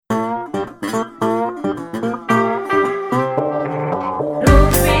Подкаст.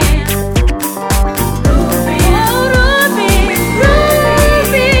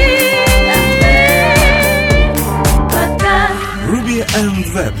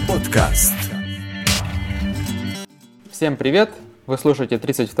 Всем привет! Вы слушаете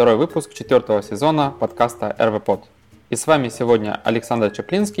 32-й выпуск 4-го сезона подкаста RV-Pod. И с вами сегодня Александр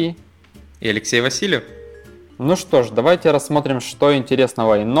Чаплинский и Алексей Васильев. Ну что ж, давайте рассмотрим, что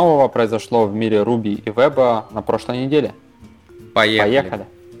интересного и нового произошло в мире Ruby и веба на прошлой неделе. Поехали!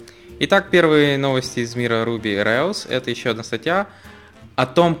 Итак, первые новости из мира Ruby и Rails. Это еще одна статья о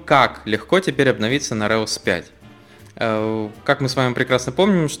том, как легко теперь обновиться на Rails 5. Как мы с вами прекрасно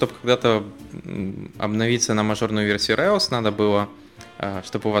помним, чтобы когда-то обновиться на мажорную версию Rails, надо было,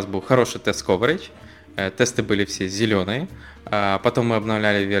 чтобы у вас был хороший тест-coverage, тесты были все зеленые, потом мы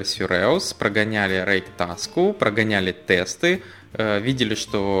обновляли версию Rails, прогоняли rake-таску, прогоняли тесты, видели,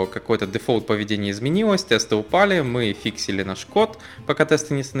 что какое-то дефолт поведение изменилось, тесты упали, мы фиксили наш код, пока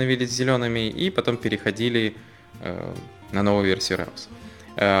тесты не становились зелеными, и потом переходили на новую версию Rails.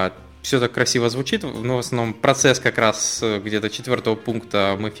 Все так красиво звучит, но в основном процесс как раз где-то 4-го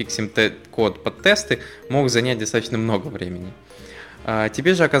пункта мы фиксим код под тесты мог занять достаточно много времени.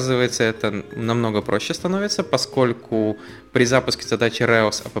 Теперь же, оказывается, это намного проще становится, поскольку при запуске задачи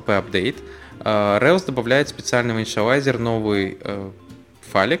Rails app update Rails добавляет специальный в initializer новый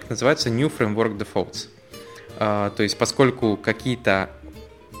файлик, называется New Framework Defaults. То есть, поскольку какие-то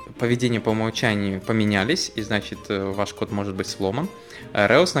поведения по умолчанию поменялись, и значит ваш код может быть сломан,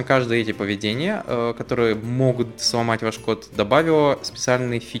 Rails на каждое эти поведения, которые могут сломать ваш код, добавила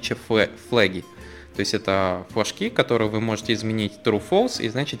специальные фичи-флаги. То есть это флажки, которые вы можете изменить true-false и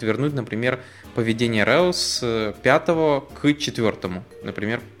значит вернуть, например, поведение Rails с 5 к 4,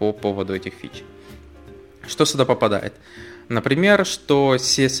 например, по поводу этих фич. Что сюда попадает? Например, что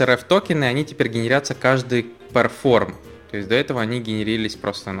CSRF токены, они теперь генерятся каждый perform. То есть до этого они генерились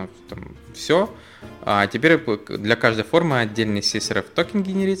просто на все, а теперь для каждой формы отдельный CSRF токен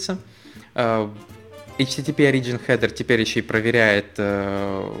генерится. HTTP Origin Header теперь еще и проверяет,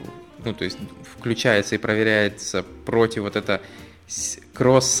 то есть включается и проверяется против вот это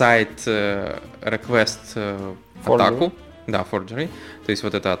cross-site request атаку. Да, forgery. То есть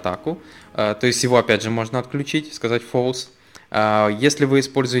вот эту атаку. То есть его опять же можно отключить, сказать false. Если вы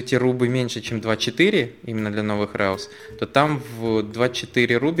используете Ruby меньше, чем 2.4, именно для новых Rails, то там в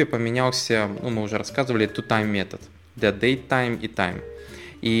 2.4 Ruby поменялся, мы уже рассказывали, toTime метод для datetime и time.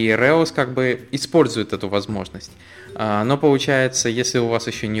 И Rails как бы использует эту возможность. Но получается, если у вас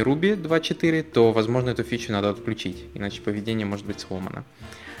еще не Ruby 2.4, то, возможно, эту фичу надо отключить, иначе поведение может быть сломано.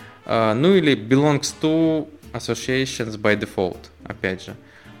 Ну или belongs to associations by default, опять же.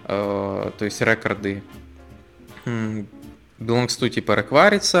 То есть рекорды belongs to типа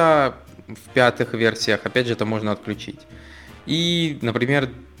рекварится, в 5-х версиях, опять же, это можно отключить. И, например,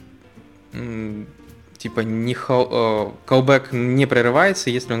 типа callback не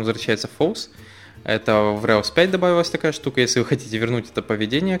прерывается, если он возвращается false. Это в Rails 5 добавилась такая штука. Если вы хотите вернуть это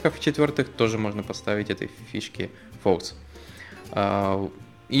поведение, как в 4-х, тоже можно поставить этой фишке false.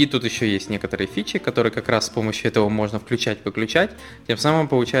 И тут еще есть некоторые фичи, которые как раз с помощью этого можно включать-выключать. Тем самым,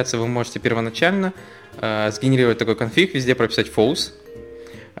 получается, вы можете первоначально сгенерировать такой конфиг, везде прописать false,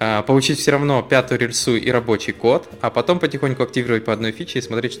 получить все равно 5-ю рельсу и рабочий код, а потом потихоньку активировать по одной фиче и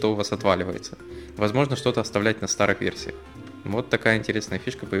смотреть, что у вас отваливается. Возможно, что-то оставлять на старых версиях. Вот такая интересная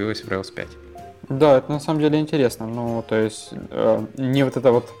фишка появилась в Rails 5. Да, это на самом деле интересно. То есть не вот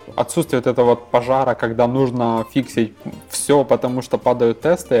это вот отсутствие вот этого вот пожара, когда нужно фиксить все, потому что падают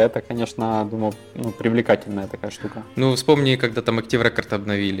тесты, это, конечно, думаю, привлекательная такая штука. Вспомни, когда там Active Record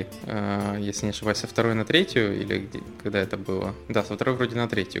обновили, если не ошибаюсь, со 2 на 3, или когда это было? Да, со 2 вроде на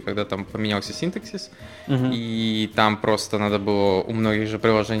 3, когда там поменялся синтаксис, и там просто надо было, у многих же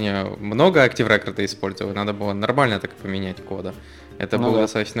приложений много Active Record использовать, надо было нормально так поменять кода. Это было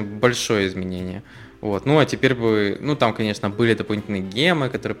достаточно большое изменение. Вот. А теперь там, конечно, были дополнительные геммы,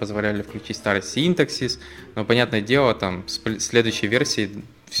 которые позволяли включить старый синтаксис, но, понятное дело, там с следующей версии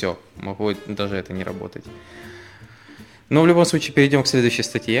все, могло даже это не работать. Но в любом случае перейдем к следующей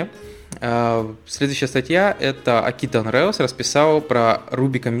статье. Следующая статья – это Akita on Rails расписал про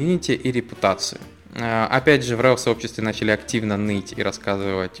Ruby комьюнити и репутацию. Опять же, в Rails сообществе начали активно ныть и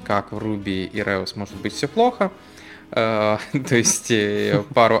рассказывать, как в Ruby и Rails может быть все плохо. То есть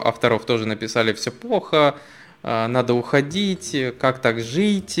пару авторов тоже написали «все плохо», «надо уходить», «как так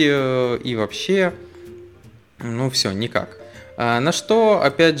жить» и вообще, все, никак. На что,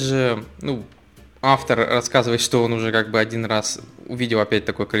 опять же, автор рассказывает, что он уже как бы один раз увидел опять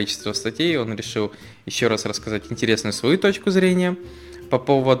такое количество статей, он решил еще раз рассказать интересную свою точку зрения. по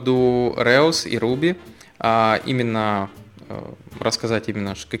поводу Rails и Ruby, именно рассказать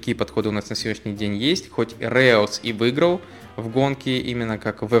именно, какие подходы у нас на сегодняшний день есть. Хоть Rails и выиграл в гонке, именно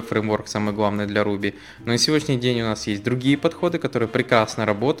как веб-фреймворк самый главный для Ruby, но на сегодняшний день у нас есть другие подходы, которые прекрасно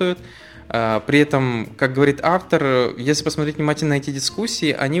работают. При этом, как говорит автор, если посмотреть внимательно на эти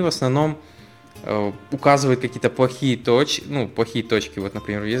дискуссии, они в основном указывают какие-то плохие точки, вот,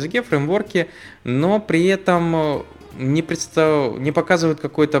 например, в языке, в фреймворке, но при этом не показывают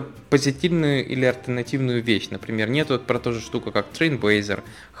какую-то позитивную или альтернативную вещь. Например, нет вот про ту же штуку, как Trailblazer,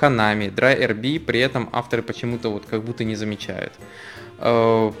 Hanami, DryRB, при этом авторы почему-то вот как будто не замечают.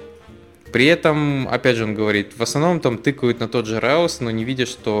 При этом, опять же, он говорит, в основном там тыкают на тот же Rails, но не видят,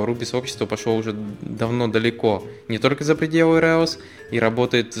 что Ruby сообщество пошло уже давно далеко, не только за пределы Rails, и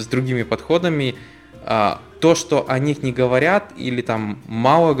работает с другими подходами. То, что о них не говорят, или там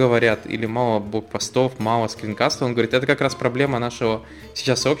мало говорят, или мало блогпостов, мало скринкастов, он говорит, это как раз проблема нашего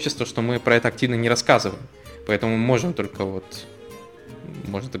сейчас сообщества, что мы про это активно не рассказываем. Поэтому мы можем только вот,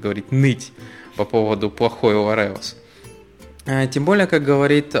 можно так говорить, ныть по поводу плохого Rails. Тем более, как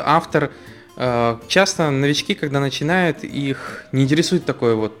говорит автор, часто новички, когда начинают, их не интересует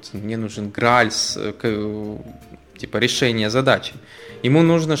такой вот, мне нужен грааль, типа решение задачи. Ему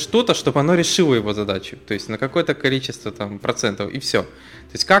нужно что-то, чтобы оно решило его задачу, то есть на какое-то количество там, процентов, и все.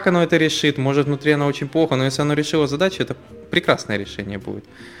 То есть как оно это решит, может внутри оно очень плохо, но если оно решило задачу, это прекрасное решение будет.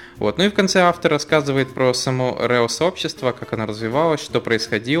 Вот. Ну и в конце автор рассказывает про само Rails-сообщество, как оно развивалось, что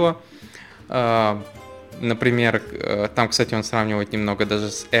происходило. Например, там, кстати, он сравнивает немного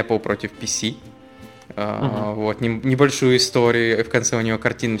даже с Apple против PC. Вот, небольшую историю. В конце у него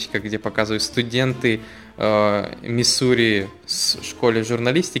картиночка, где показывают студенты Миссури в школе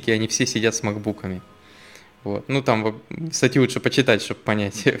журналистики, они все сидят с макбуками. Вот. Ну, там статью лучше почитать, чтобы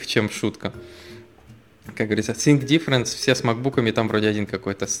понять, в чем шутка. Как говорится, Think Difference, все с макбуками, там вроде один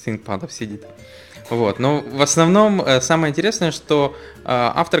какой-то с ThinkPad'ов сидит. Вот. Но в основном самое интересное, что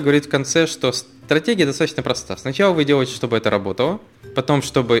автор говорит в конце, что стратегия достаточно проста. Сначала вы делаете, чтобы это работало, потом,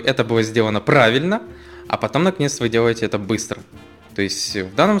 чтобы это было сделано правильно, а потом, наконец, вы делаете это быстро. То есть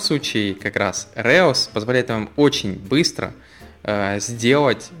в данном случае как раз Rails позволяет вам очень быстро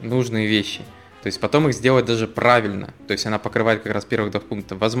сделать нужные вещи. То есть потом их сделать даже правильно. То есть она покрывает как раз первых 2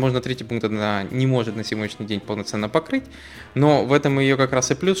 пунктов. Возможно, 3-й пункт она не может на сегодняшний день полноценно покрыть, но в этом ее как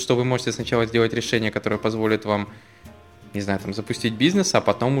раз и плюс, что вы можете сначала сделать решение, которое позволит вам, не знаю, там, запустить бизнес, а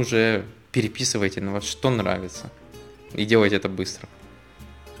потом уже переписывайте на вас, что нравится. И делайте это быстро.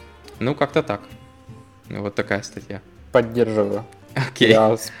 Ну, как-то так. Вот такая статья. Поддерживаю. Окей.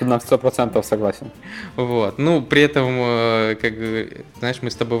 Я на 100% согласен. Вот. Ну, при этом, как знаешь,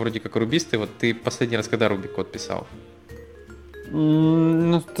 мы с тобой вроде как рубисты. Вот ты последний раз когда Руби код писал?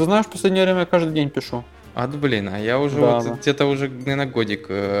 Ну, ты знаешь, в последнее время я каждый день пишу. А я уже где-то уже, наверное, годик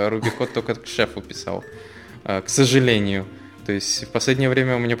Руби код только к шефу писал. К сожалению. То есть в последнее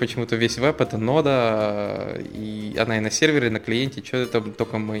время у меня почему-то весь веб это нода, и она и на сервере, и на клиенте, что-то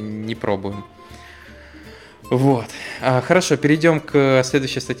только мы не пробуем. Вот. Хорошо, перейдем к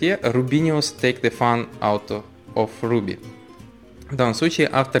следующей статье. Rubinius Take the Fun Out of Ruby. В данном случае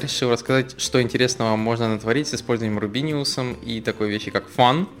автор решил рассказать, что интересного можно натворить с использованием Rubinius и такой вещи, как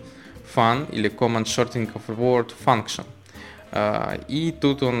fun или Command Shortening of Word Function. И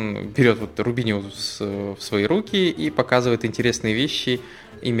тут он берет вот Rubinius в свои руки и показывает интересные вещи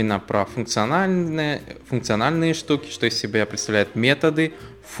именно про функциональные штуки, что из себя представляют методы,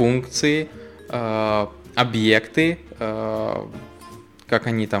 функции, объекты, как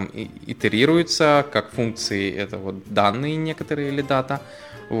они там итерируются, как функции это вот данные некоторые или дата.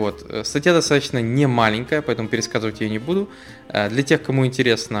 Вот. Статья достаточно не маленькая, поэтому пересказывать ее не буду. Для тех, кому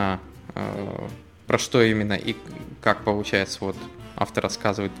интересно, про что именно и как получается, вот автор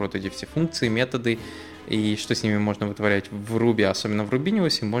рассказывает про эти все функции, методы и что с ними можно вытворять в Ruby, особенно в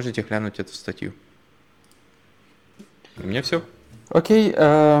Rubinius, можете глянуть эту статью. У меня все. Окей.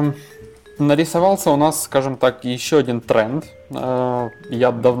 Нарисовался у нас, скажем так, еще один тренд.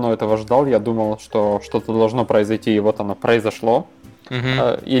 Я давно этого ждал, я думал, что что-то должно произойти, и вот оно произошло.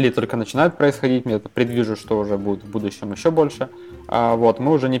 Или только начинает происходить, я это предвижу, что уже будет в будущем еще больше. Вот,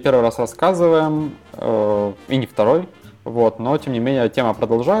 мы уже не первый раз рассказываем, и не второй, вот, но тем не менее тема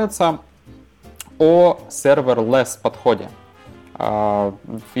продолжается о serverless подходе.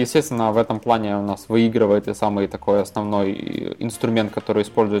 Естественно, в этом плане у нас выигрывает и самый такой основной инструмент, который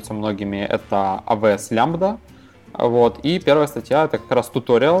используется многими, это AWS Lambda. Вот. И первая статья это как раз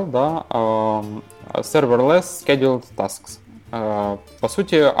туториал, да, serverless scheduled tasks. По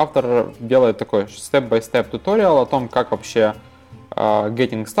сути, автор делает такой степ-бай-степ туториал о том, как вообще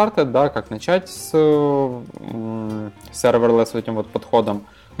getting started, да, как начать с serverless этим вот подходом.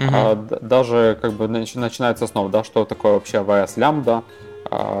 Даже как бы начинается с основ, да, что такое вообще AWS Lambda,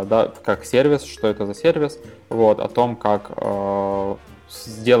 да, как сервис, что это за сервис, вот, о том, как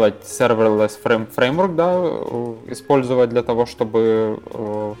сделать serverless framework, да, использовать для того,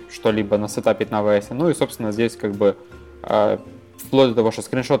 чтобы что-либо насетапить на AWS. Ну и, собственно, здесь как бы вплоть до того, что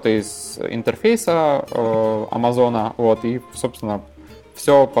скриншоты из интерфейса Амазона, вот, и, собственно,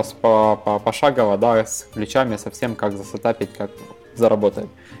 все пошагово, да, с ключами, со всем, как засетапить, как заработать.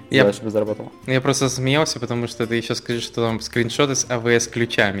 Чтобы заработало. Я просто смеялся, потому что ты еще скажешь, что там скриншоты с AWS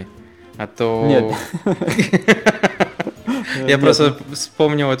ключами. А то... Нет. Я просто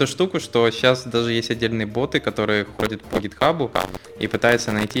вспомнил эту штуку, что сейчас даже есть отдельные боты, которые ходят по GitHub и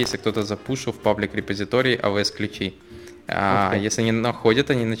пытаются найти, если кто-то запушил в паблик репозиторий AWS ключи. А если не находят,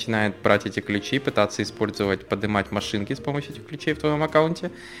 они начинают брать эти ключи, пытаться использовать, поднимать машинки с помощью этих ключей в твоем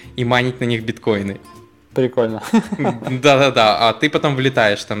аккаунте и майнить на них биткоины. Прикольно. Да-да-да, а ты потом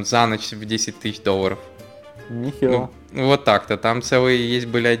влетаешь там за ночь в $10 000. Нехило. Ну, вот так-то. Там целые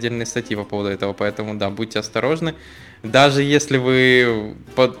были отдельные статьи по поводу этого, поэтому, да, будьте осторожны. Даже если вы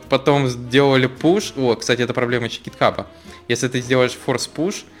потом сделали пуш... О, кстати, это проблема еще GitHub. Если ты сделаешь force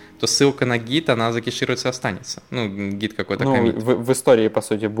push, то ссылка на гид, она закешируется и останется. Ну, гид какой-то коммит. В истории, по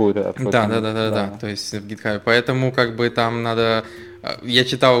сути, будет. Да. То есть в GitHub. Поэтому как бы там надо... Я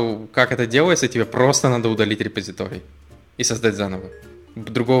читал, как это делается, тебе просто надо удалить репозиторий и создать заново.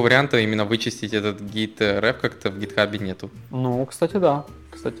 Другого варианта именно вычистить этот git ref как-то в GitHub нету. Ну, кстати, да.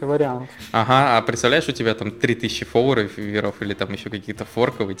 Кстати, вариант. Ага, а представляешь, у тебя там 3000 фолловеров или там еще какие-то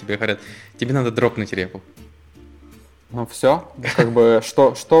форков, и тебе говорят, тебе надо дропнуть репу. Ну все, как бы,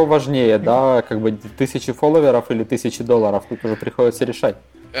 что важнее, да, как бы 1000 фолловеров или $1000, тут уже приходится решать.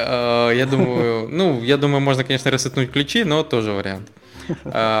 Я думаю, можно, конечно, ресетнуть ключи, но тоже вариант.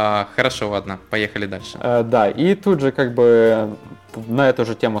 Хорошо, ладно, поехали дальше. Да, и тут же как бы на эту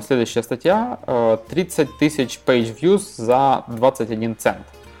же тему следующая статья. 30 000 page views за 21 цент.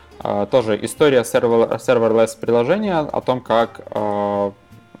 Тоже история serverless приложения о том, как,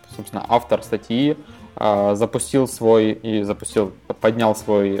 собственно, автор статьи поднял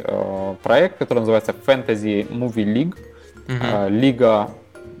свой проект, который называется Fantasy Movie League. Лига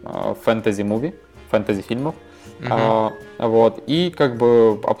фэнтези-муви, фэнтези-фильмов. Вот, и как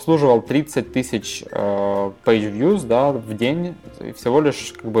бы обслуживал 30 000 page views, да, в день, и всего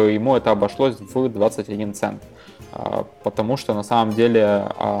лишь как бы ему это обошлось в 21 цент. Потому что на самом деле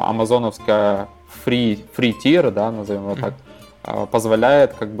амазоновская free tier, да, назовем его так,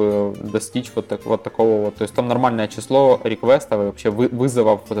 позволяет как бы достичь вот такого вот, то есть там нормальное число реквестов и вообще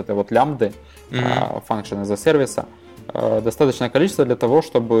вызовов вот этой вот лямбды, function из-за сервиса, достаточное количество для того,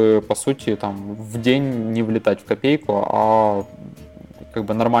 чтобы, по сути, там в день не влетать в копейку, а как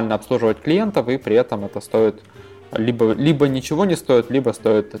бы нормально обслуживать клиентов, и при этом это стоит либо ничего не стоит, либо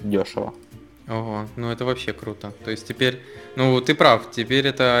стоит дешево. Ого, ну это вообще круто. То есть теперь, ну ты прав, теперь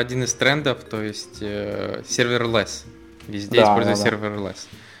это один из трендов, то есть serverless. Везде используют serverless.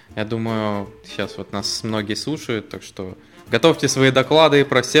 Я думаю, сейчас вот нас многие слушают, так что готовьте свои доклады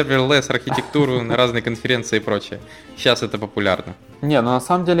про serverless, архитектуру на разные конференции и прочее. Сейчас это популярно. Не, ну на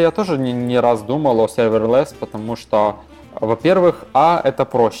самом деле я тоже не раз думал о serverless, потому что, во-первых, это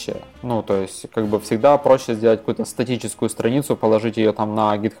проще. Ну, то есть, как бы всегда проще сделать какую-то статическую страницу, положить ее там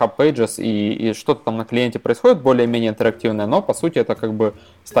на GitHub Pages, и что-то там на клиенте происходит более-менее интерактивное, но по сути это как бы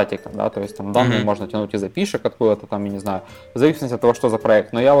статика, да, то есть там данные можно тянуть из API-шек откуда-то там, я не знаю, в зависимости от того, что за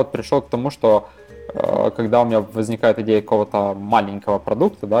проект. Но я вот пришел к тому, что когда у меня возникает идея какого-то маленького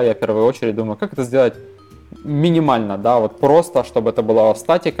продукта, да, я в первую очередь думаю, как это сделать минимально, да, вот просто, чтобы это была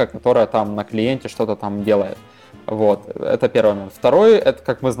статика, которая там на клиенте что-то там делает. Вот, это первый момент. Второй, это,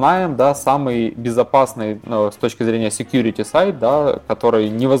 как мы знаем, да, самый безопасный, с точки зрения security сайт, да, который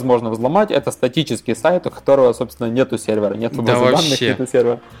невозможно взломать, это статический сайт, у которого, собственно, нету сервера, нету базы данных, нету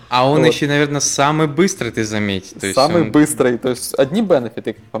сервера. А он еще, наверное, самый быстрый, ты заметь. Самый быстрый, то есть одни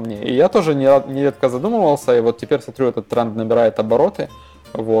бенефиты, как по мне. И я тоже нередко задумывался, и вот теперь смотрю, этот тренд набирает обороты.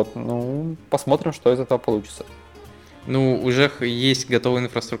 Вот, ну, посмотрим, что из этого получится. Ну, уже есть готовая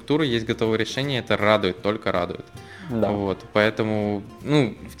инфраструктура, есть готовые решения, это радует, только радует. Да. Вот, поэтому,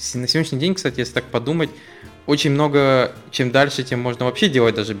 ну, на сегодняшний день, кстати, если так подумать, очень много, чем дальше, тем можно вообще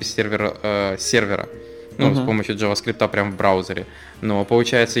делать даже без сервера. Ну, с помощью JavaScript прямо в браузере. Но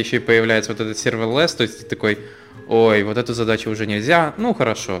получается еще и появляется вот этот serverless, то есть ты такой, ой, вот эту задачу уже нельзя, ну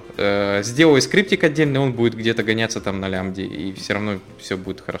хорошо, сделаю скриптик отдельный, он будет где-то гоняться там на лямбде, и все равно все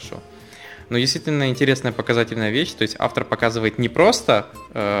будет хорошо. но действительно интересная показательная вещь. То есть автор показывает не просто,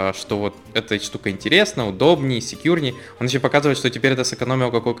 что вот эта штука интересна, удобнее, секьюрнее, он еще показывает, что теперь это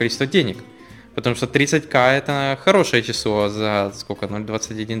сэкономило какое количество денег. Потому что 30к это хорошее число за сколько,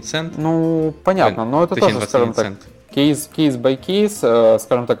 0,21 цент? Ну, понятно, но это точнее, тоже, скажем так, кейс by кейс,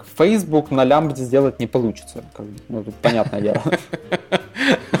 скажем так, Facebook на лямбде сделать не получится. Ну, тут понятное дело.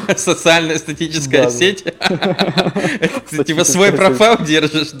 Социальная статическая сеть? Ты типа свой профайл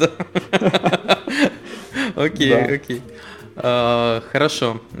держишь, да? Окей.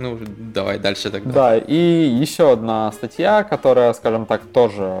 Хорошо, ну давай дальше тогда. Да, и еще одна статья, которая, скажем так,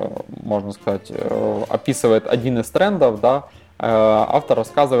 тоже, можно сказать, описывает один из трендов, да. Автор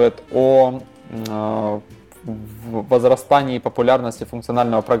рассказывает о возрастании популярности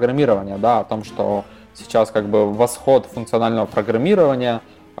функционального программирования, да, о том, что сейчас как бы восход функционального программирования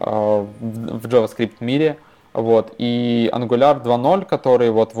в JavaScript мире. Вот, и Angular 2.0, который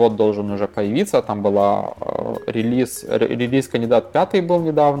вот-вот должен уже появиться, там была релиз кандидат 5 был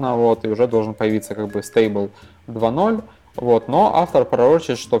недавно, вот, и уже должен появиться как бы Stable 2.0, вот, но автор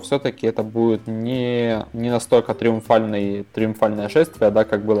пророчит, что все-таки это будет не настолько триумфальное шествие, да,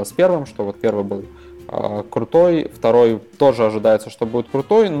 как было с первым, что вот первый был крутой, второй тоже ожидается, что будет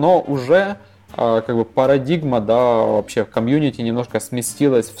крутой, но уже как бы парадигма, да, вообще в комьюнити немножко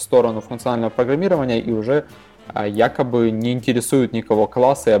сместилась в сторону функционального программирования и уже якобы не интересуют никого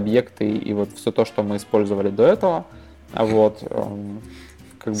классы, объекты и вот все то, что мы использовали до этого. Вот,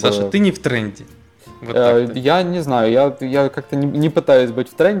 как Саша, ты не в тренде. Вот я не знаю, я как-то не пытаюсь быть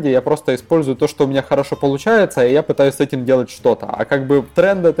в тренде, я просто использую то, что у меня хорошо получается, и я пытаюсь с этим делать что-то. А как бы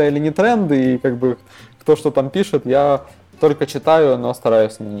тренд это или не тренд, и как бы кто что там пишет, я только читаю, но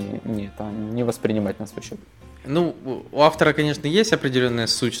стараюсь не воспринимать на свой счет. Ну, у автора, конечно, есть определенная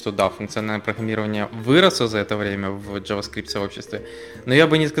суть, что да, функциональное программирование выросло за это время в JavaScript сообществе, но я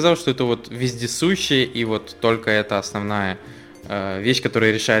бы не сказал, что это вот вездесущее и вот только это основная вещь,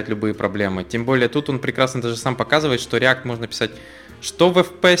 которая решает любые проблемы. Тем более тут он прекрасно даже сам показывает, что React можно писать что в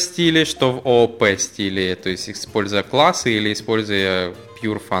FP стиле, что в OOP стиле, то есть используя классы или используя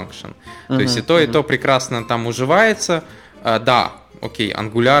pure function. То есть и то прекрасно там уживается. Да, окей,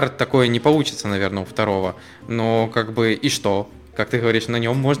 Angular такое не получится, наверное, у второго, но как бы и что? Как ты говоришь, на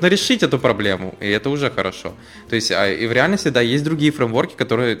нем можно решить эту проблему, и это уже хорошо. То есть и в реальности, да, есть другие фреймворки,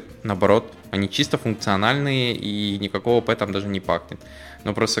 которые, наоборот, они чисто функциональные, и никакого ОП там даже не пахнет.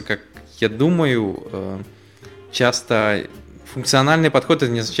 Но просто, как я думаю, часто функциональный подход,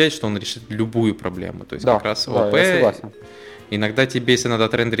 это не означает, что он решит любую проблему. То есть да, как раз да, ОП... я согласен. Иногда тебе, если надо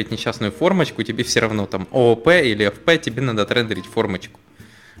отрендерить несчастную формочку, тебе все равно там ООП или FP, тебе надо отрендерить формочку.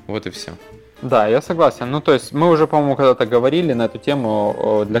 Вот и все. Да, я согласен. Ну, то есть мы уже, по-моему, когда-то говорили на эту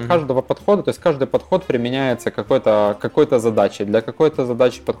тему. Для каждого подхода, то есть каждый подход применяется какой-то задачей. Для какой-то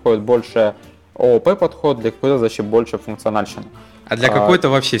задачи подходит больше ООП подход, для какой-то задачи больше функциональщина. А для какой-то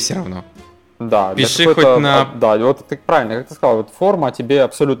вообще все равно. Да, пиши хоть на... Да, вот ты правильно, как ты сказал, вот форма тебе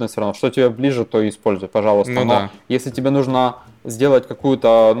абсолютно все равно. Что тебе ближе, то и используй, пожалуйста. Ну, но да. если тебе нужно сделать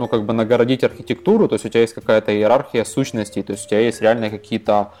какую-то, ну, как бы нагородить архитектуру, то есть у тебя есть какая-то иерархия сущностей, то есть у тебя есть реально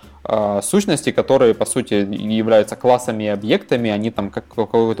какие-то сущности, которые, по сути, являются классами и объектами, они там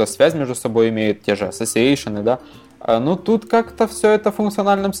какую-то связь между собой имеют, те же association, да. Ну, тут как-то все это в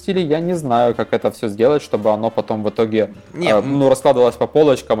функциональном стиле, я не знаю, как это все сделать, чтобы оно потом в итоге раскладывалось по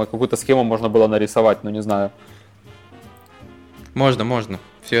полочкам, и какую-то схему можно было нарисовать, ну, не знаю. Можно.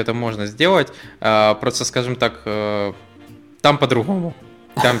 Все это можно сделать. Просто, скажем так, там по-другому.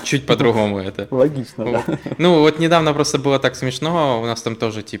 Там чуть по-другому это. Логично, да. Ну, вот недавно просто было так смешно, у нас там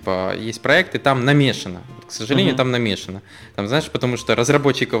тоже, типа, есть проект, и там намешано. К сожалению, там намешано. Там, знаешь, потому что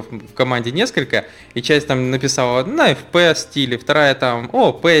разработчиков в команде несколько, и часть там написала на FP стиле, вторая там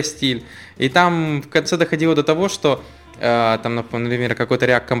OP стиль, и там в конце доходило до того, что там, например, какой-то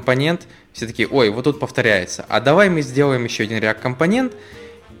React-компонент, все такие, ой, вот тут повторяется, а давай мы сделаем еще один React-компонент,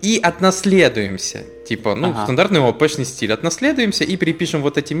 и отнаследуемся, типа, стандартный OP-шный стиль, отнаследуемся и перепишем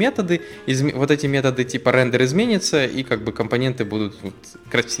вот эти методы, типа рендер изменится, и как бы компоненты будут вот,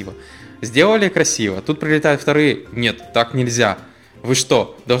 красиво. Сделали красиво, тут прилетают вторые, нет, так нельзя. Вы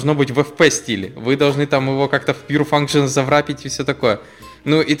что, должно быть в FP стиле, вы должны там его как-то в pure function заврапить и все такое.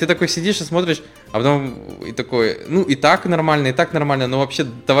 Ну, и ты такой сидишь и смотришь, а потом и такой, ну, и так нормально, но вообще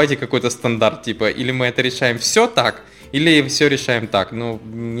давайте какой-то стандарт, типа, или мы это решаем все так, или все решаем так. Ну,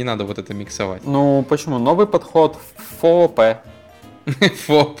 не надо вот это миксовать. Ну, почему? Новый подход FOP.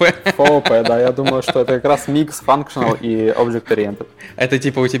 FOP, да, я думаю, что это как раз микс functional и object-oriented. Это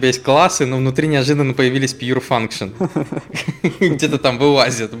типа у тебя есть классы, но внутри неожиданно появились pure function. Где-то там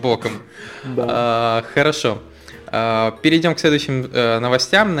вылазят боком. Хорошо. Перейдем к следующим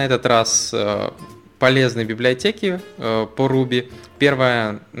новостям. На этот раз полезные библиотеки по Ruby.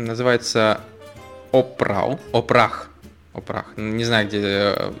 Первая называется Опрах. Не знаю,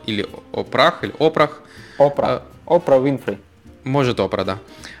 где или Опрах, или Опрах. Опра Винфри. Может, Опра, да.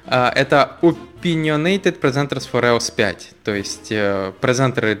 Это Opinionated Presenters for Rails 5. То есть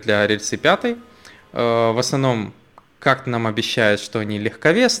презентеры для рельсы 5. В основном, как нам обещают, что они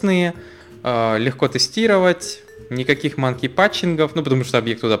легковесные, легко тестировать, никаких манки-патчингов, потому что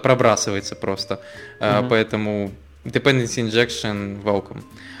объект туда пробрасывается просто. Поэтому dependency injection welcome.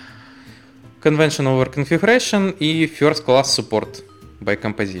 Convention over configuration и first class support by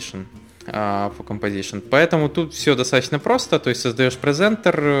composition. For composition. Поэтому тут все достаточно просто, то есть создаешь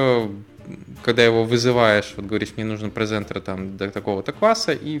презентер, когда его вызываешь, вот говоришь, мне нужен презентер там до такого-то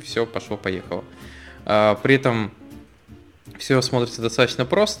класса, и все, пошло-поехало. При этом все смотрится достаточно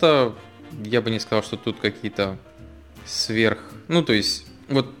просто, я бы не сказал, что тут какие-то то есть,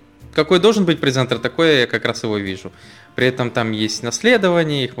 вот какой должен быть презентер, такой я как раз его вижу. При этом там есть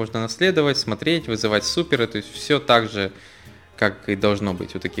наследование, их можно наследовать, смотреть, вызывать суперы, то есть все так же, как и должно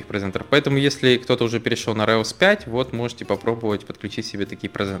быть у таких презентеров. Поэтому, если кто-то уже перешел на Rails 5, вот можете попробовать подключить себе такие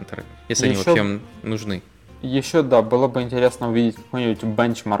презентеры, если они вообще нужны. Еще, да, было бы интересно увидеть какой-нибудь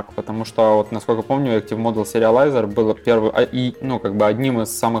бенчмарк, потому что, вот, насколько помню, Active Model Serializer было одним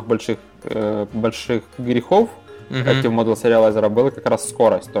из самых больших грехов Active Model Serializer было как раз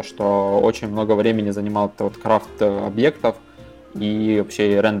скорость, то, что очень много времени занимал это вот крафт объектов и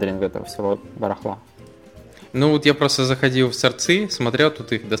вообще рендеринг этого всего барахла. Ну вот я просто заходил в сорцы, смотрел,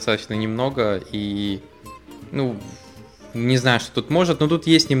 тут их достаточно немного, и не знаю, что тут может, но тут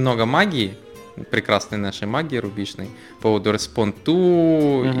есть немного магии, прекрасной нашей магии рубишной, по поводу Respond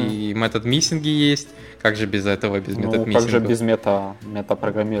to, и метод миссинги есть, как же без этого, без метод миссинга? Как же без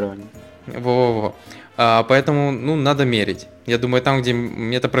метапрограммирования? Во-во-во. Поэтому, надо мерить. Я думаю, там, где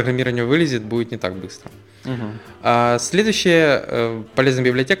метапрограммирование вылезет, будет не так быстро. Следующая полезная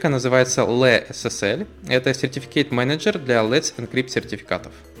библиотека называется LeSSL. Это Certificate Manager для Let's Encrypt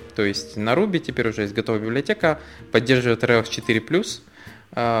сертификатов. То есть на Ruby теперь уже есть готовая библиотека, поддерживает Rails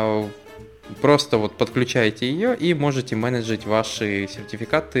 4+. Просто вот подключаете ее и можете менеджить ваши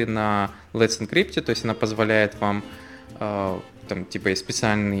сертификаты на Let's Encrypt. То есть она позволяет вам... Там типа есть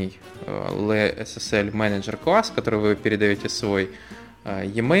специальный LeSSL Manager класс, который вы передаете свой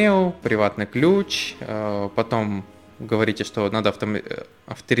e-mail, приватный ключ, потом говорите, что надо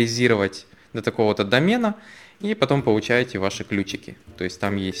авторизировать до такого-то домена, и потом получаете ваши ключики. То есть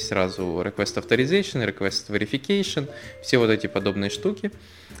там есть сразу request authorization, request verification, все вот эти подобные штуки.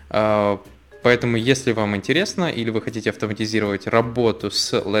 Поэтому, если вам интересно или вы хотите автоматизировать работу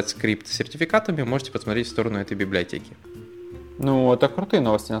с Let's Encrypt сертификатами, можете посмотреть в сторону этой библиотеки. Это крутые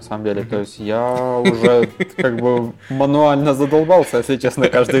новости на самом деле. То есть я уже мануально задолбался, если честно,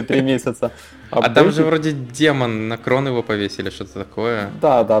 каждые 3 месяца. А там же вроде демон, на крон его повесили, что-то такое.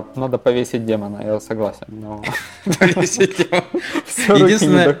 Да, надо повесить демона, я согласен. Повесить демона. Все руки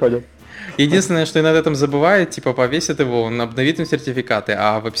не доходят. Единственное, что иногда там забывают, повесит его, он обновит им сертификаты,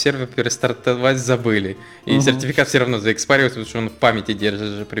 а веб-сервер перестартовать забыли. И сертификат все равно заэкспаривается, потому что он в памяти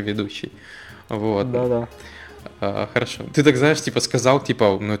держит же предыдущий. Вот. Да. Хорошо. Ты так знаешь, сказал,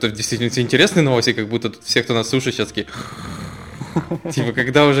 это действительно интересные новости, как будто тут все, кто нас слушает, сейчас такие...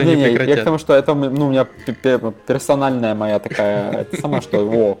 когда уже не прекратят. Я к тому, что это у меня персональная моя такая,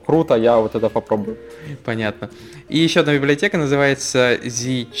 что круто, я вот это попробую. Понятно. И еще одна библиотека называется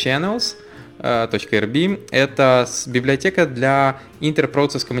zchannels.rb. Это библиотека для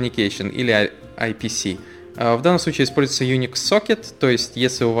Inter-Process Communication или IPC. В данном случае используется Unix Socket, то есть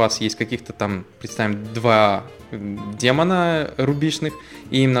если у вас есть каких-то там, представим, 2 демона рубишных,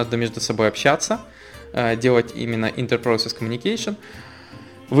 и им надо между собой общаться, делать именно Inter-Process Communication,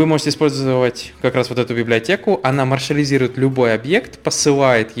 вы можете использовать как раз вот эту библиотеку, она маршализирует любой объект,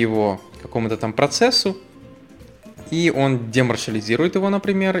 посылает его какому-то там процессу, и он демаршализирует его,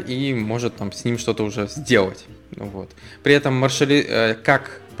 например, и может там с ним что-то уже сделать. Вот. При этом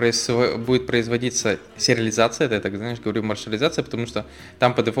как будет производиться сериализация, это я так, говорю маршализация, потому что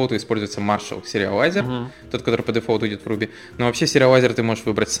там по дефолту используется Marshall сериалайзер, тот, который по дефолту идет в Ruby. Но вообще сериалайзер ты можешь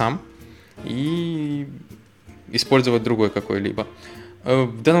выбрать сам и использовать другой какой-либо.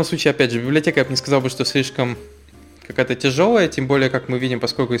 В данном случае, опять же, библиотека, я бы не сказал, что слишком какая-то тяжелая, тем более, как мы видим,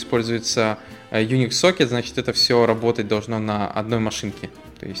 поскольку используется Unix Socket, значит, это все работать должно на одной машинке,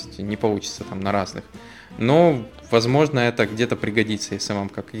 то есть не получится там на разных. Но, возможно, это где-то пригодится, если вам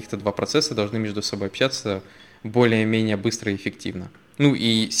каких-то 2 процесса должны между собой общаться более-менее быстро и эффективно.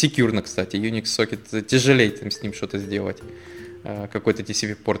 И секьюрно, кстати, Unix Socket тяжелее там с ним что-то сделать, какой-то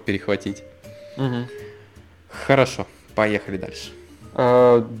TCP-порт перехватить. Хорошо, поехали дальше.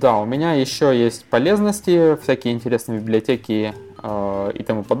 Да, у меня еще есть полезности, всякие интересные библиотеки и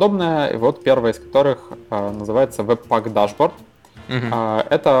тому подобное. И вот первая из которых называется Webpack Dashboard.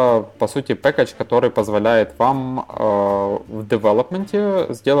 Это, по сути, пэкэдж, который позволяет вам в девелопменте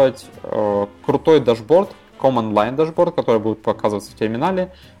сделать крутой дашборд, command line дашборд, который будет показываться в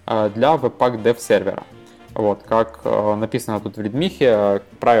терминале для Webpack Dev сервера. Вот, как написано тут в редмихе, как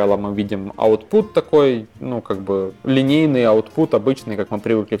правило, мы видим output такой, ну, как бы линейный output, обычный, как мы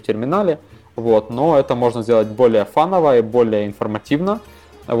привыкли в терминале, вот, но это можно сделать более фаново и более информативно,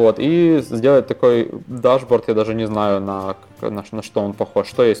 вот, и сделать такой дашборд, я даже не знаю, на что он похож,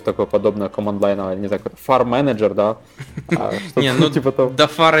 что есть такое подобное команд-лайновое, не знаю, farm manager, да? Не, ну, до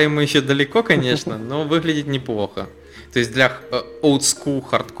фара ему еще далеко, конечно, но выглядит неплохо. То есть для old school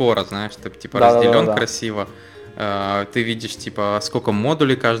хардкора, знаешь, типа разделен красиво. Ты видишь, типа, сколько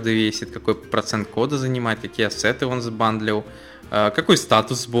модулей каждый весит, какой процент кода занимает, какие ассеты он сбандлил, какой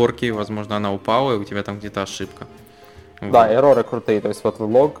статус сборки, возможно, она упала, и у тебя там где-то ошибка. Да, вот. Эроры крутые, то есть вот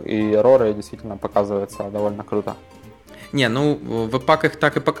лог и эроры действительно показываются довольно круто. Не, ну, Webpack их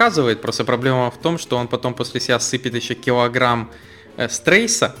так и показывает, просто проблема в том, что он потом после себя сыпет еще килограмм с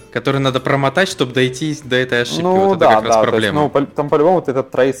трейса, который надо промотать, чтобы дойти до этой ошибки. Ну, вот да, это как раз проблема. Есть, там по-любому вот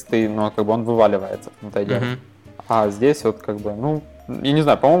этот трейс, как бы он вываливается, в том-то и дело. А здесь вот как бы, ну, я не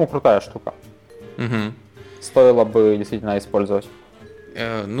знаю, по-моему, крутая штука. Стоило бы действительно использовать.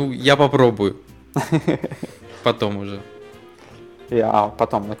 Ну, я попробую. Потом уже.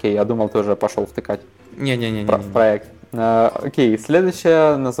 Потом, окей, я думал, ты уже пошел втыкать. Не-не-не. В проект. Окей,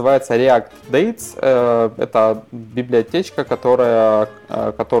 следующее называется React Dates. Это библиотечка,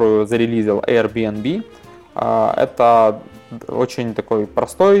 которую зарелизил Airbnb. Это очень такой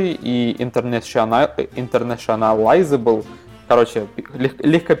простой и internationalizable, короче,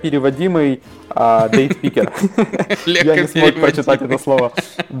 легко переводимый дейт-пикер. Я не смог прочитать это слово.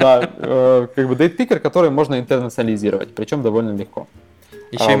 Да, как бы дейт-пикер, который можно интернационализировать, причем довольно легко.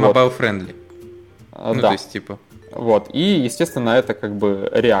 Еще и mobile-friendly. Ну, то есть, типа. Вот, и, естественно, это как бы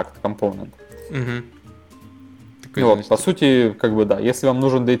React Component. Вот, по сути, как бы да, если вам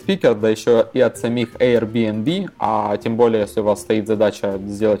нужен дейт-пикер, да еще и от самих Airbnb, а тем более, если у вас стоит задача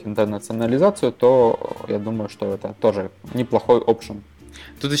сделать интернационализацию, то я думаю, что это тоже неплохой опшн.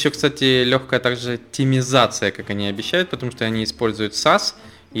 Тут еще, кстати, легкая также тимизация, как они обещают, потому что они используют SAS,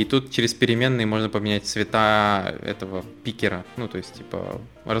 и тут через переменные можно поменять цвета этого пикера, ну, то есть, типа,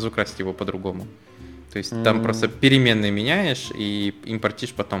 разукрасить его по-другому. То есть там просто переменные меняешь и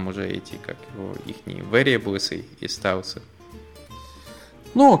импортишь потом уже эти, как его, ихние variables и styles.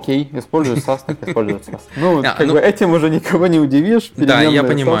 Ну окей, используй SAS, так используй SAS. Ну, бы этим уже никого не удивишь. Да, я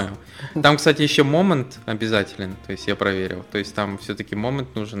понимаю. Там, кстати, еще moment обязателен, то есть я проверил. То есть там все-таки moment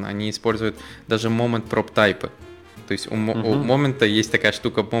нужен, они используют даже moment prop type. То есть у момента есть такая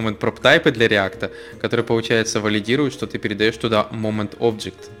штука moment prop type для React, который, получается, валидирует, что ты передаешь туда moment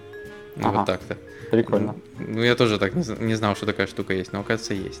object. Ну, вот так-то. Прикольно. Ну, я тоже так не знал, что такая штука есть, но,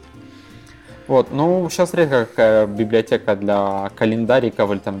 оказывается, есть. Вот, ну, сейчас редко какая библиотека для календариков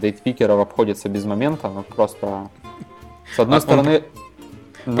или там дейтпикеров обходится без момента, но просто с одной стороны...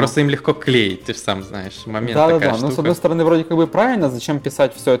 Просто им легко клеить, ты же сам знаешь, момент такая штука. Ну, с одной стороны, вроде как бы правильно, зачем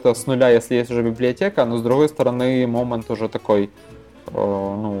писать все это с нуля, если есть уже библиотека, но с другой стороны, момент уже такой,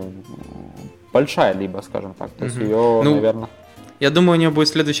 большая либо, скажем так, то есть ее, наверное... Я думаю, у нее будет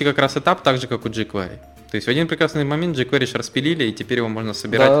следующий как раз этап, так же, как у jQuery. То есть в один прекрасный момент jQuery распилили, и теперь его можно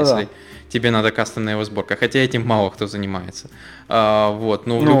собирать, если тебе надо кастомная его сборка. Хотя этим мало кто занимается. Вот,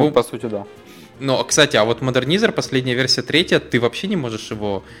 по сути, да. Но, кстати, а вот модернизер, последняя версия 3, ты вообще не можешь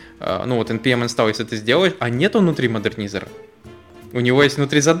его... npm install, если ты сделаешь, а нету внутри модернизера. У него есть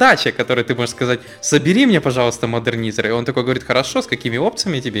внутри задача, которой ты можешь сказать: собери мне, пожалуйста, модернизер. И он такой говорит: хорошо, с какими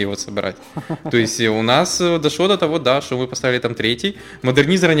опциями тебе его собирать? То есть у нас дошло до того, да, что мы поставили там 3,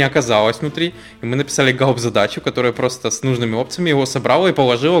 модернизера не оказалось внутри, и мы написали галп-задачу, которая просто с нужными опциями его собрала и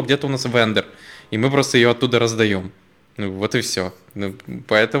положила где-то у нас в вендор. И мы просто ее оттуда раздаем. Ну, вот и все. Ну,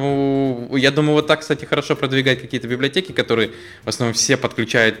 поэтому, я думаю, вот так, кстати, хорошо продвигать какие-то библиотеки, которые в основном все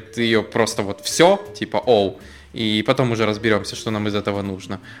подключают ее просто вот все, типа all, и потом уже разберемся, что нам из этого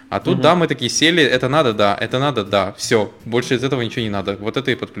нужно. А тут, да, мы такие сели, это надо, да, все, больше из этого ничего не надо, вот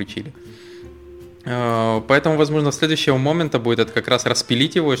это и подключили. Поэтому, возможно, следующего момента будет это как раз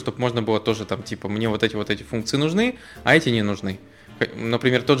распилить его, чтобы можно было тоже там, типа, мне вот эти функции нужны, а эти не нужны.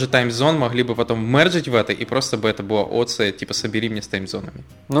 Например, тот же таймзон могли бы потом мержить в это, и просто бы это было OC, типа собери мне с таймзонами.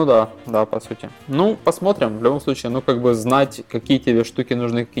 Ну да, по сути. Ну, посмотрим. В любом случае, ну, как бы знать, какие тебе штуки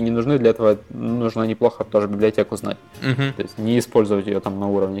нужны, какие не нужны, для этого нужно неплохо тоже библиотеку знать. То есть не использовать ее там на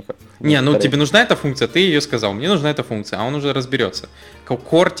уровне. Ну тебе нужна эта функция, ты ее сказал, мне нужна эта функция, а он уже разберется.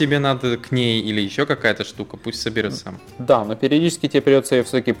 Core тебе надо к ней или еще какая-то штука, пусть соберет сам. Да, но периодически тебе придется ее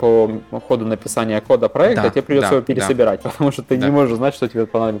все-таки по ходу написания кода проекта, тебе придется его пересобирать, потому что ты не можешь знать, что тебе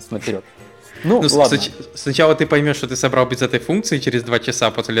понадобится наперед. Ну ладно. Сначала ты поймешь, что ты собрал без этой функции через 2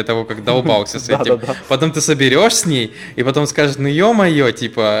 часа после того, как долбался с этим. Потом ты соберешь с ней, и потом скажешь, ну ё-моё,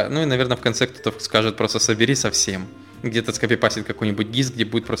 типа, ну и, наверное, в конце кто-то скажет просто собери совсем. Где-то скопипастит какой-нибудь GIS, где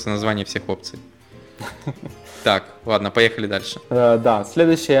будет просто название всех опций. Так, ладно, поехали дальше. Да,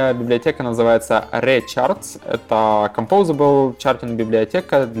 следующая библиотека называется Recharts. Это Composable чартинг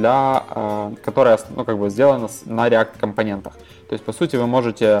библиотека, которая сделана на React компонентах. То есть, по сути, вы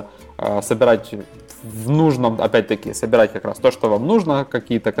можете собирать в нужном, опять-таки, собирать как раз то, что вам нужно,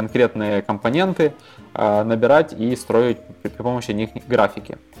 какие-то конкретные компоненты, набирать и строить при помощи них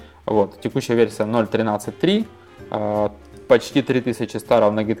графики. Вот, текущая версия 0.13.3. Почти 3000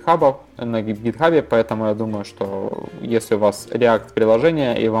 старов на GitHub, поэтому я думаю, что если у вас React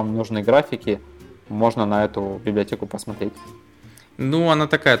приложение и вам нужны графики, можно на эту библиотеку посмотреть. Ну, она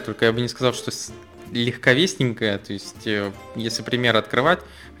такая, только я бы не сказал, что легковесненькая, то есть если примеры открывать,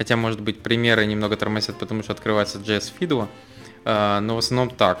 хотя, может быть, примеры немного тормозят, потому что открывается JS Fiddle, но в основном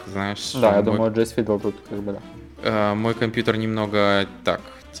так, знаешь. Да, я думаю, JS Fiddle тут как бы да. Мой компьютер немного так,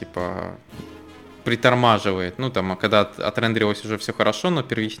 типа... притормаживает. Ну, там, когда отрендерилось уже все хорошо, но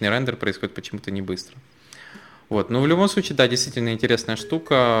первичный рендер происходит почему-то не быстро. Вот. Но в любом случае, да, действительно интересная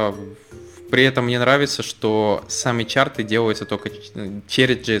штука. При этом мне нравится, что сами чарты делаются только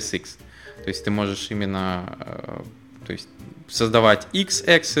через JSX. То есть ты можешь именно создавать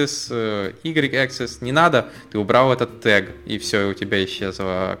X-axis, Y-axis. Не надо, ты убрал этот тег, и все, и у тебя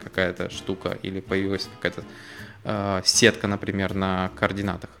исчезла какая-то штука, или появилась какая-то сетка, например, на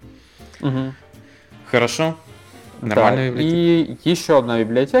координатах. Угу. Хорошо. Нормальная библиотека. И еще одна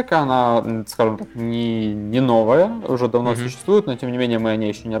библиотека, она, скажем так, не новая, уже давно существует, но тем не менее мы о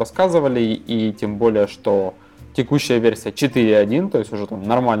ней еще не рассказывали, и тем более, что текущая версия 4.1, то есть уже там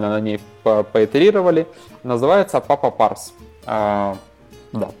нормально на ней поитерировали, называется Papa Parse.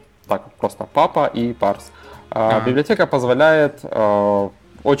 Да, так просто Papa и Parse. Библиотека позволяет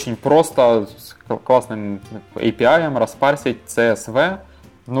очень просто с классным API распарсить CSV,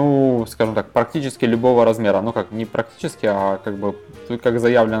 ну, скажем так, практически любого размера. Ну, как не практически, а как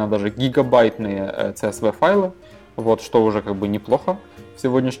заявлено, даже гигабайтные CSV файлы. Вот, что уже как бы неплохо в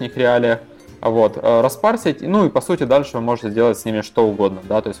сегодняшних реалиях. Вот, распарсить, ну и по сути дальше вы можете делать с ними что угодно,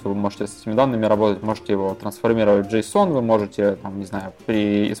 да, то есть вы можете с этими данными работать, можете его трансформировать в JSON, вы можете, там, не знаю,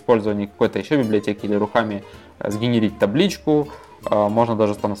 при использовании какой-то еще библиотеки или руками сгенерить табличку, можно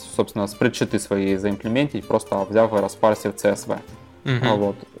даже там, собственно, спредшиты свои заимплементить, просто взяв и распарсив CSV.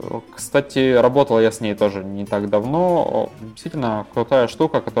 Вот. Кстати, работал я с ней тоже не так давно. Действительно крутая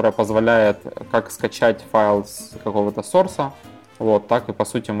штука, которая позволяет как скачать файл с какого-то сорса, вот, так и по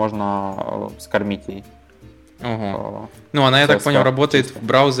сути можно скормить ей. Ну, она, я так понял, работает в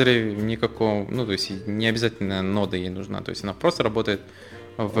браузере никакого, ну, то есть не обязательно нода ей нужна, то есть она просто работает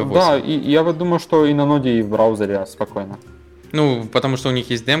в web. Да, и я вот думаю, что и на ноде, и в браузере спокойно. Ну, потому что у них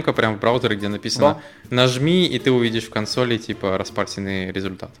есть демка прямо в браузере, где написано «нажми», и ты увидишь в консоли, типа, распарсенный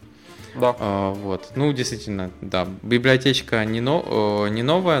результат. Да. Вот. Ну, действительно, да. Библиотечка не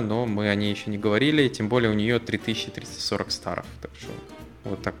новая, но мы о ней еще не говорили, тем более у нее 3340 старов. Так что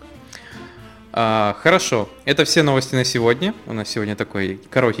вот так. Хорошо. Это все новости на сегодня. У нас сегодня такой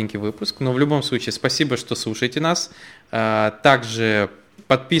коротенький выпуск, но в любом случае спасибо, что слушаете нас. Также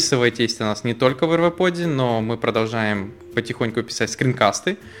подписывайтесь на нас не только в РВПоде, но мы продолжаем потихоньку писать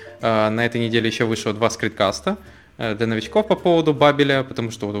скринкасты. На этой неделе еще вышло 2 скринкаста для новичков по поводу Бабеля,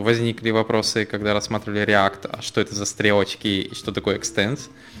 потому что возникли вопросы, когда рассматривали React, а что это за стрелочки и что такое extends.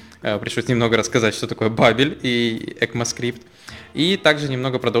 Пришлось немного рассказать, что такое Бабель и ECMAScript. И также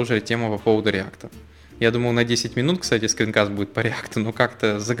немного продолжили тему по поводу React. Я думал, на 10 минут, кстати, скринкаст будет по React, но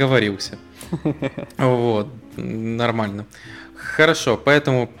как-то заговорился. Вот, нормально. Хорошо,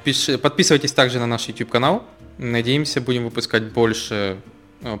 поэтому подписывайтесь также на наш YouTube-канал. Надеемся, будем выпускать больше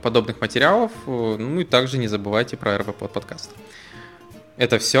подобных материалов. Ну и также не забывайте про РВПод подкаст.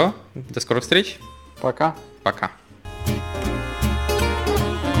 Это все. До скорых встреч. Пока. Пока.